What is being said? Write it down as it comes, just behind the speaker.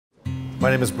My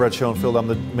name is Brett Schoenfield. I'm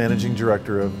the managing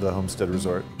director of the Homestead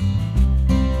Resort.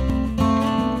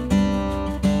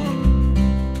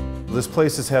 This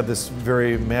place has had this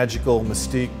very magical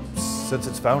mystique since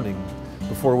its founding,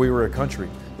 before we were a country.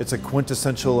 It's a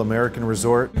quintessential American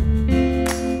resort.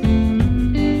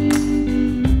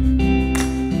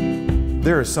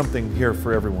 There is something here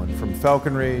for everyone, from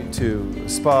falconry to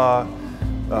spa,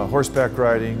 horseback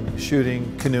riding,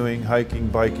 shooting, canoeing, hiking,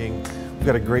 biking. We've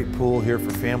got a great pool here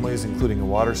for families, including a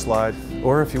water slide.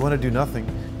 Or if you want to do nothing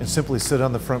and simply sit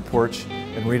on the front porch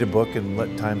and read a book and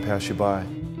let time pass you by.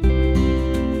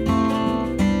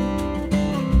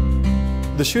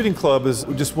 The shooting club is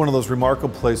just one of those remarkable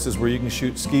places where you can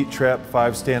shoot skeet, trap,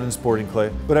 5-stand, and sporting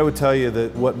clay. But I would tell you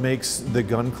that what makes the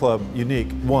gun club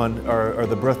unique, one, are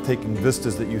the breathtaking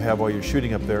vistas that you have while you're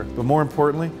shooting up there, but more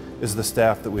importantly is the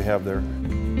staff that we have there.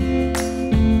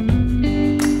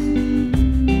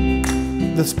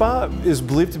 The spa is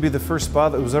believed to be the first spa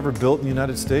that was ever built in the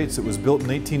United States. It was built in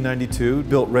 1892,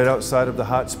 built right outside of the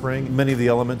hot spring. Many of the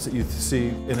elements that you see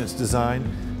in its design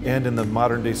and in the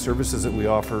modern day services that we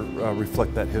offer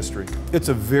reflect that history. It's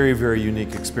a very, very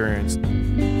unique experience.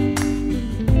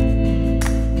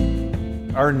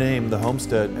 Our name, the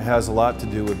Homestead, has a lot to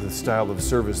do with the style of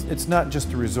service. It's not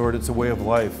just a resort, it's a way of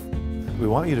life. We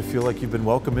want you to feel like you've been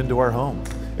welcomed into our home.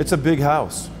 It's a big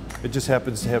house. It just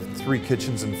happens to have 3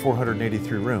 kitchens and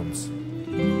 483 rooms.